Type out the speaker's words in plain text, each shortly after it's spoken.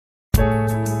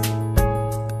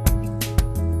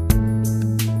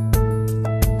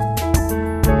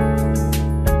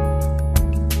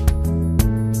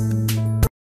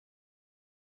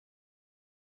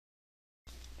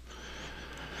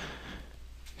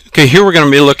Okay, here we're going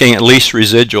to be looking at lease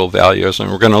residual values, and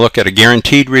we're going to look at a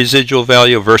guaranteed residual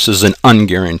value versus an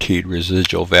unguaranteed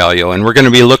residual value. And we're going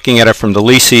to be looking at it from the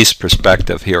lessee's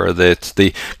perspective here. It's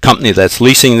the company that's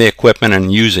leasing the equipment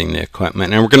and using the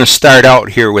equipment. And we're going to start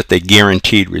out here with the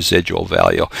guaranteed residual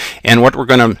value. And what we're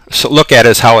going to look at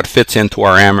is how it fits into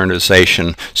our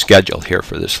amortization schedule here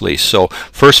for this lease. So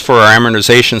first, for our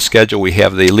amortization schedule, we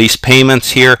have the lease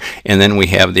payments here, and then we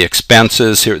have the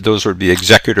expenses here. Those would be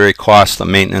executory costs, the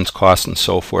maintenance costs, and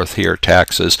so forth here,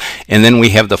 taxes, and then we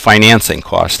have the financing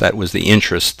cost. That was the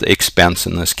interest expense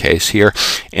in this case here,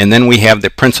 and then we have the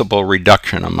principal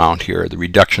reduction amount here, the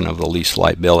reduction of the lease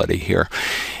liability here.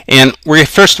 And we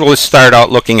first of all, let's start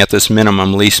out looking at this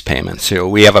minimum lease payment. So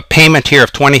we have a payment here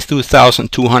of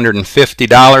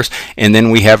 $22,250, and then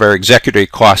we have our executory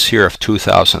costs here of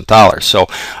 $2,000. So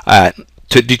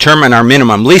to determine our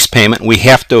minimum lease payment, we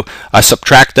have to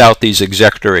subtract out these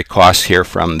executory costs here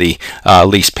from the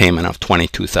lease payment of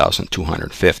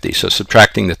 $22,250. So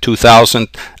subtracting the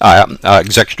 $2,000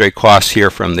 executory costs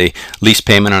here from the lease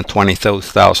payment on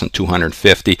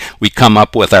 $22,250, we come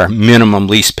up with our minimum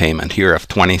lease payment here of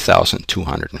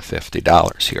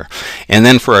 $20,250 here. And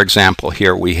then, for example,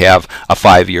 here we have a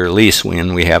 5-year lease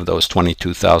when we have those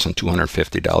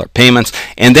 $22,250 payments,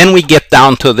 and then we get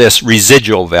down to this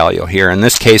residual value here. In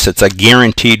this case, it's a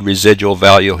guaranteed residual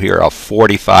value here of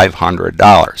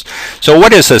 $4,500. So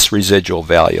what is this residual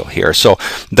value here? So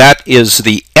that is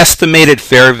the estimated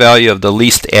fair value of the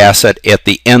leased asset at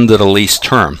the end of the lease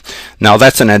term. Now,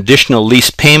 that's an additional lease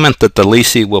payment that the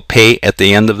lessee will pay at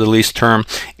the end of the lease term,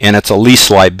 and it's a lease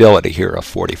liability here of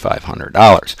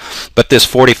 $4,500. But this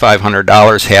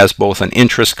 $4,500 has both an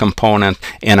interest component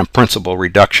and a principal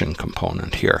reduction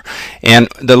component here. And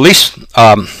the lease,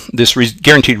 this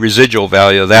guaranteed residual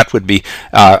value, that would be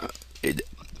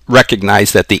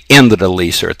recognized at the end of the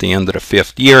lease or at the end of the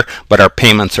 5th year, but our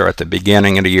payments are at the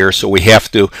beginning of the year, so we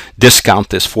have to discount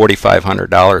this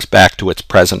 $4,500 back to its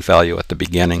present value at the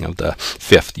beginning of the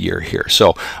 5th year here.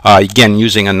 So again,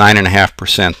 using a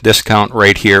 9.5% discount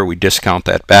rate here, we discount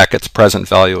that back. Its present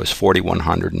value is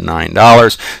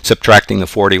 $4,109. Subtracting the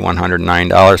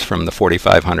 $4,109 from the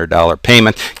 $4,500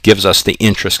 payment gives us the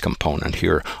interest component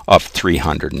here of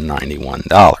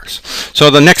 $391. So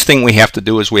the next thing we have to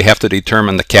do is we have to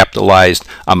determine the capitalized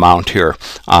amount here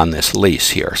on this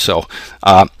lease here. So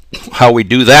how we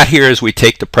do that here is we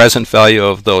take the present value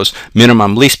of those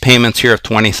minimum lease payments here of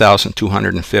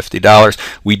 $20,250.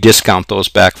 We discount those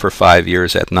back for 5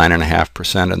 years at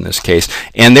 9.5% in this case,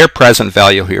 and their present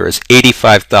value here is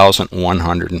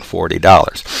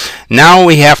 $85,140. Now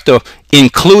we have to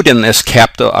include in this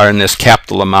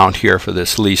capital amount here for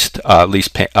this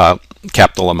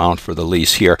capital amount for the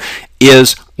lease here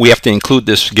is we have to include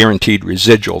this guaranteed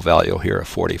residual value here of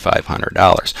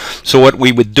 $4,500. So what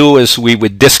we would do is we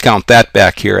would discount that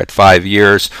back here at 5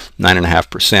 years,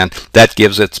 9.5%. That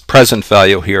gives its present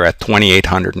value here at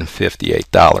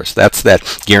 $2,858. That's that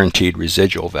guaranteed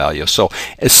residual value. So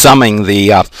summing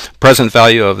the present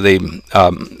value of the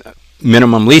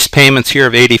minimum lease payments here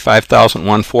of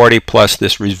 $85,140 plus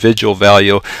this residual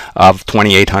value of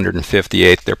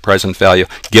 $2,858, their present value,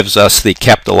 gives us the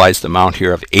capitalized amount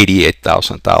here of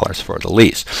 $88,000 for the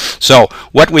lease. So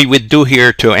what we would do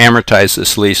here to amortize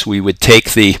this lease, we would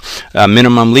take the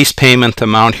minimum lease payment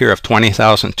amount here of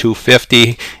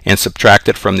 $20,250 and subtract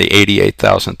it from the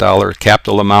 $88,000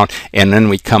 capital amount, and then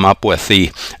we come up with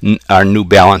our new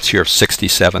balance here of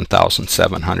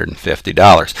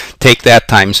 $67,750. Take that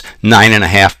times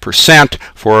 9.5%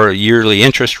 for a yearly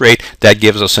interest rate. That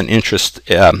gives us an interest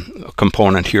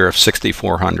component here of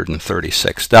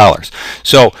 $6,436.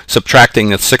 So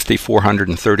subtracting the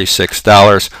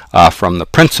 $6,436 from the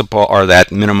principal, or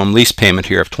that minimum lease payment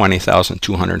here of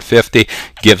 $20,250,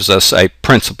 gives us a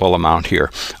principal amount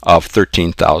here of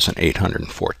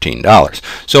 $13,814.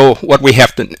 So what we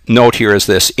have to note here is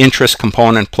this interest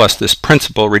component plus this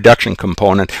principal reduction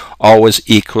component always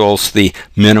equals the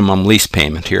minimum lease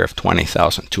payment here of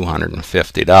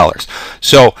 $20,250.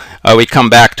 So we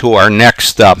come back to our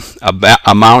next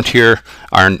amount here,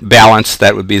 our balance.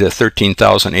 That would be the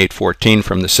 $13,814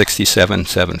 from the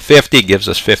 $67,750, gives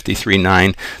us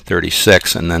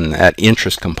 $53,936, and then that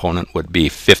interest component would be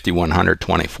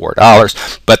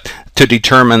 $5,124. But to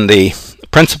determine the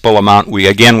principal amount,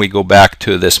 we go back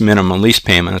to this minimum lease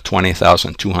payment of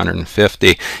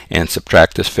 $20,250 and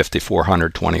subtract this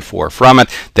 $5,424 from it.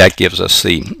 That gives us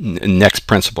the next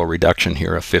principal reduction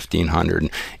here of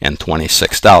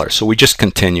 $1,526. So we just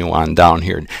continue on down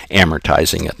here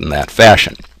amortizing it in that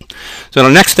fashion. So the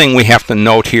next thing we have to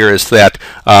note here is that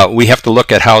we have to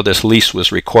look at how this lease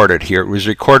was recorded here. It was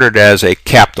recorded as a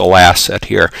capital asset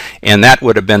here, and that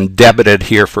would have been debited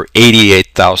here for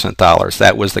 $88,000.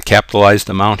 That was the capitalized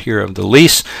amount here of the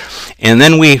lease. And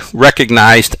then we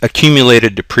recognized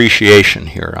accumulated depreciation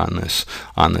here on this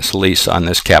lease, on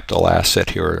this capital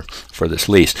asset here for this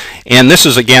lease. And this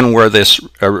is again where this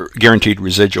guaranteed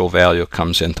residual value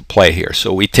comes into play here.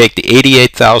 So we take the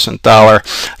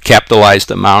 $88,000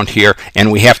 capitalized amount here,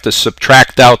 and we have to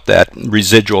subtract out that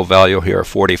residual value here of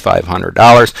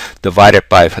 $4,500, divide it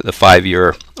by the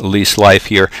 5-year lease life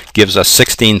here, gives us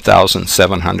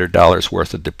 $16,700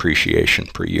 worth of depreciation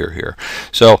per year here.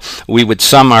 So we would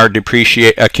sum our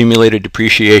accumulated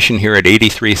depreciation here at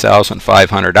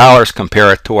 $83,500,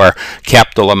 compare it to our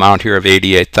capital amount here of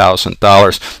 $88,000.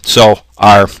 So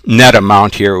our net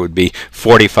amount here would be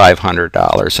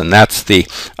 $4,500, and that's the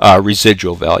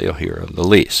residual value here of the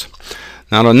lease.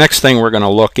 Now the next thing we're going to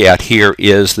look at here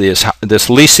is this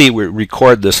lessee. We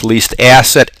record this leased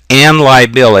asset and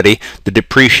liability, the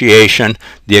depreciation,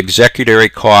 the executory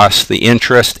costs, the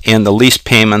interest, and the lease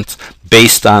payments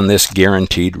based on this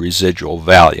guaranteed residual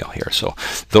value here. So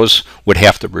those would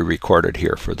have to be recorded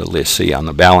here for the lessee on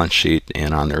the balance sheet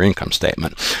and on their income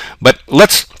statement. But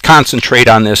let's concentrate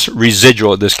on this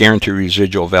residual, this guaranteed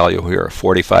residual value here of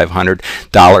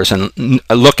 $4,500, and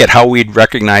look at how we'd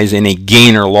recognize any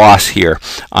gain or loss here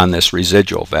on this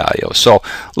residual value. So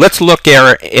let's look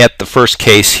at the first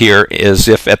case here is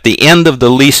if at the end of the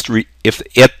lease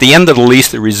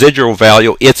the residual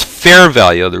value, its fair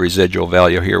value of the residual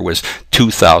value here was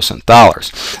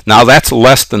 $2,000. Now that's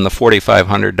less than the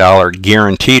 $4,500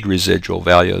 guaranteed residual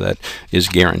value that is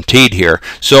guaranteed here.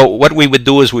 So what we would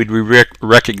do is we'd be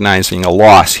recognizing a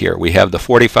loss here. We have the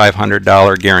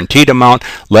 $4,500 guaranteed amount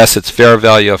less its fair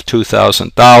value of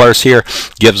 $2,000 here,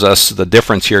 gives us the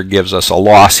difference here, gives us a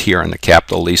loss here in the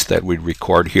capital lease that we'd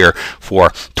record here for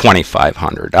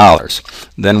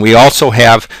 $2,500. Then we also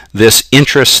have this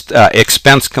interest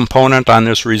expense component on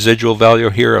this residual value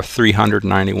here of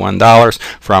 $391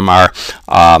 from our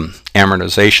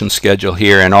amortization schedule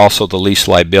here, and also the lease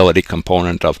liability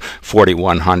component of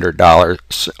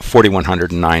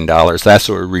 $4,109. That's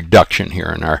a reduction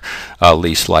here in our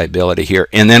lease liability here.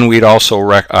 And then we'd also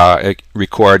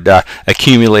record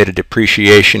accumulated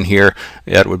depreciation here.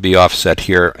 That would be offset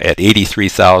here at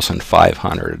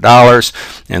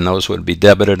 $83,500, and those would be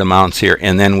debited amounts here.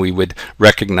 And then we would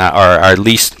recognize our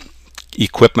lease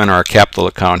equipment, our capital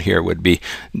account here would be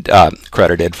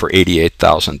credited for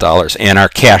 $88,000, and our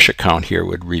cash account here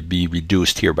would be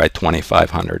reduced here by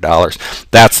 $2,500.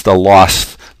 That's the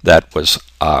loss that was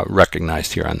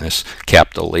recognized here on this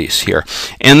capital lease here.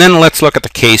 And then let's look at the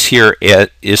case here.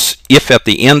 If at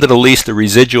the end of the lease the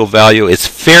residual value, its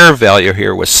fair value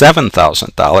here was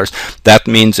 $7,000, that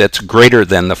means it's greater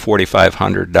than the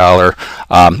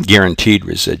 $4,500 guaranteed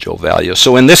residual value.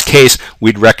 So in this case,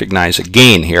 we'd recognize a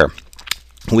gain here.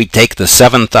 We take the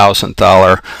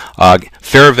 $7,000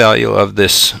 fair value of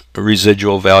this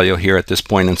residual value here at this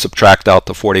point and subtract out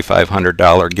the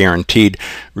 $4,500 guaranteed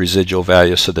residual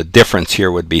value. So the difference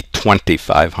here would be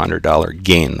 $2,500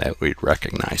 gain that we'd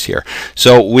recognize here.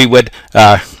 So we would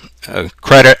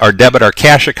credit or debit our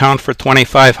cash account for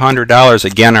 $2,500.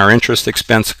 Again, our interest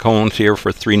expense account here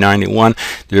for $391.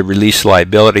 The release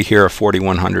liability here of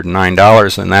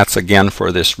 $4,109, and that's again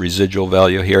for this residual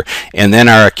value here. And then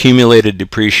our accumulated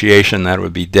depreciation, that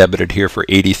would be debited here for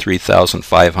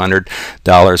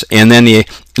 $83,500. And then the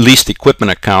leased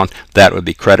equipment account, that would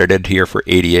be credited here for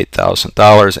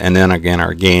 $88,000. And then again,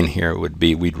 our gain here would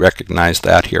be, we'd recognize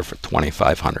that here for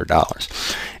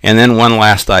 $2,500. And then one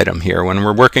last item here. When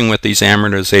we're working with these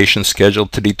amortization schedule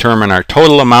to determine our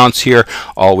total amounts here,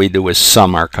 all we do is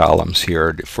sum our columns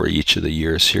here for each of the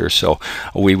years here. So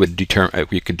we could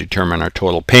determine our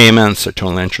total payments, our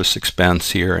total interest expense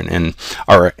here, and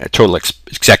our total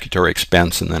executory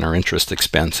expense, and then our interest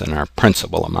expense and our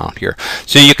principal amount here.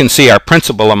 So you can see our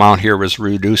principal amount here was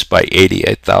reduced by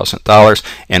 $88,000,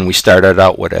 and we started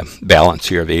out with a balance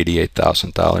here of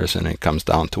 $88,000, and it comes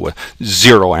down to a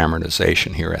zero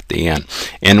amortization here at the end.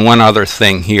 And one other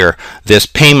thing here, this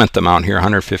payment amount here,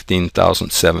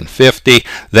 $115,750,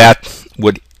 that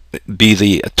would be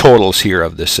the totals here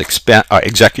of this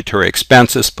executory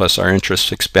expenses plus our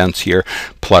interest expense here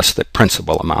plus the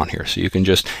principal amount here. So you can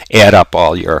just add up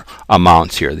all your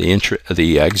amounts here, the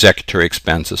executory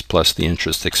expenses plus the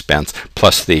interest expense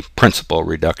plus the principal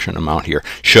reduction amount here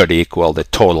should equal the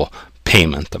total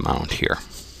payment amount here.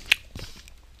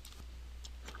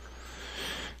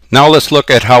 Now let's look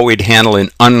at how we'd handle an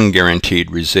unguaranteed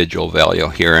residual value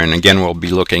here. And again, we'll be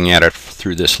looking at it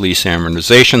through this lease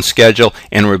amortization schedule,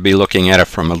 and we'll be looking at it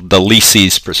from the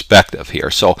lessee's perspective here.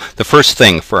 So the first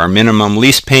thing, for our minimum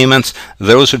lease payments,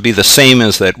 those would be the same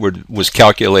as that was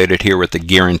calculated here with the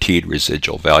guaranteed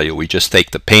residual value. We just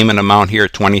take the payment amount here,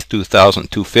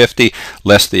 $22,250,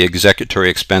 less the executory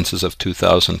expenses of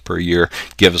 $2,000 per year,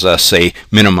 gives us a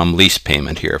minimum lease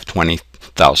payment here of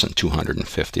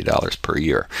 $20,250 per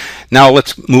year. Now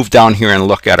let's move down here and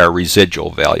look at our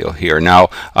residual value here. Now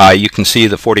you can see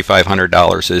the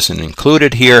 $4,500 isn't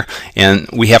included here, and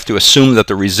we have to assume that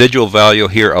the residual value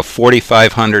here of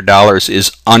 $4,500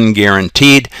 is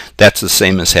unguaranteed. That's the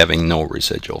same as having no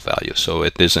residual value. So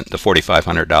it isn't, the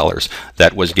 $4,500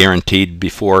 that was guaranteed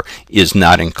before is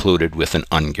not included with an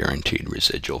unguaranteed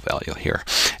residual value here.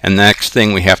 And the next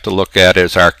thing we have to look at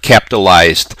is our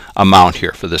capitalized amount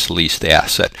here for this leased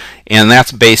asset, and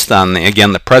that's based on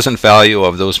again the present value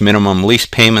of those minimum lease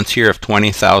payments here of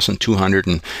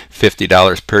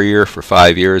 $20,250 per year for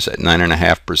 5 years at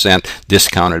 9.5%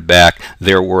 discounted back.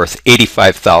 They're worth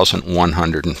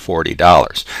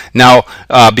 $85,140. Now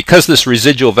because this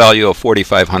residual value of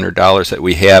 $4,500 that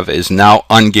we have is now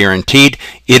unguaranteed,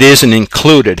 it isn't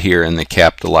included here in the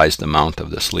capitalized amount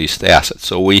of this leased asset.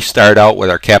 So we start out with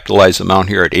our capitalized amount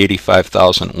here at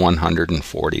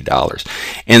 $85,140,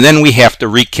 and then we have to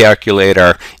recalculate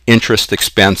our interest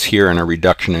expense here and a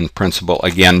reduction in principal,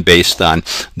 again based on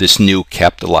this new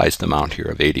capitalized amount here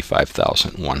of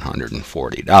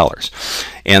 $85,140.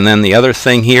 And then the other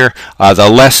thing here, the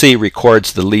lessee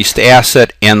records the leased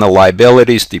asset and the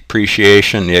liabilities,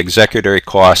 depreciation, the executory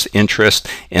costs, interest,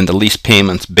 and the lease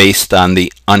payments based on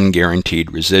the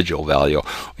unguaranteed residual value.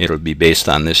 It'll be based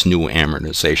on this new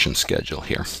amortization schedule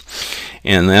here.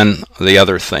 And then the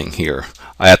other thing here,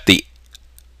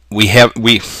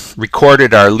 we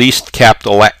recorded our leased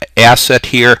capital asset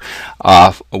here.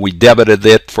 We debited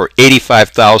it for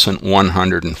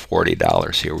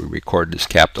 $85,140 here. We recorded this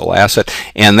capital asset,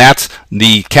 and that's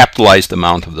the capitalized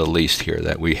amount of the lease here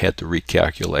that we had to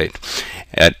recalculate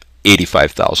at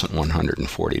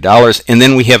 $85,140. And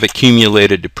then we have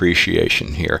accumulated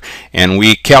depreciation here, and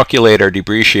we calculate our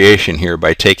depreciation here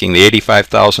by taking the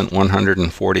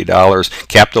 $85,140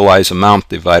 capitalized amount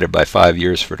divided by 5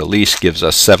 years for the lease, gives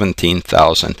us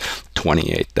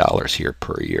 $17,028 here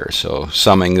per year. So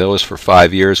summing those for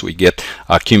 5 years, we get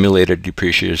accumulated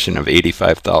depreciation of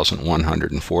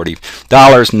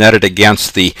 $85,140 netted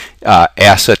against the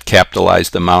asset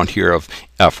capitalized amount here of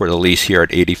for the lease here at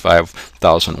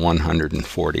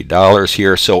 $85,140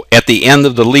 here. So at the end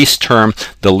of the lease term,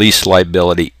 the lease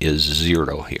liability is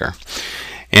 0 here.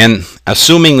 And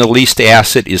assuming the leased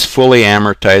asset is fully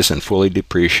amortized and fully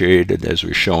depreciated, as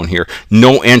we've shown here,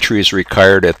 no entry is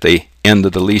required at the end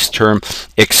of the lease term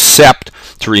except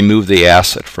to remove the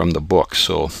asset from the book.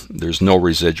 So there's no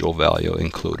residual value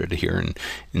included here, and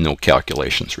no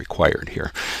calculations required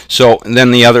here. So then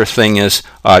the other thing is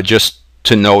just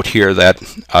to note here that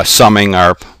summing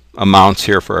our amounts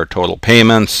here for our total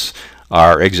payments,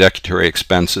 our executory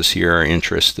expenses here, our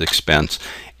interest expense,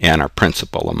 and our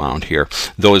principal amount here,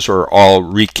 those are all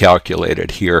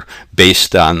recalculated here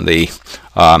based on the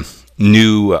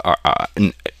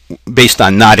based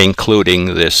on not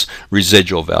including this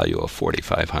residual value of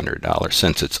 $4,500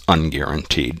 since it's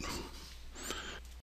unguaranteed.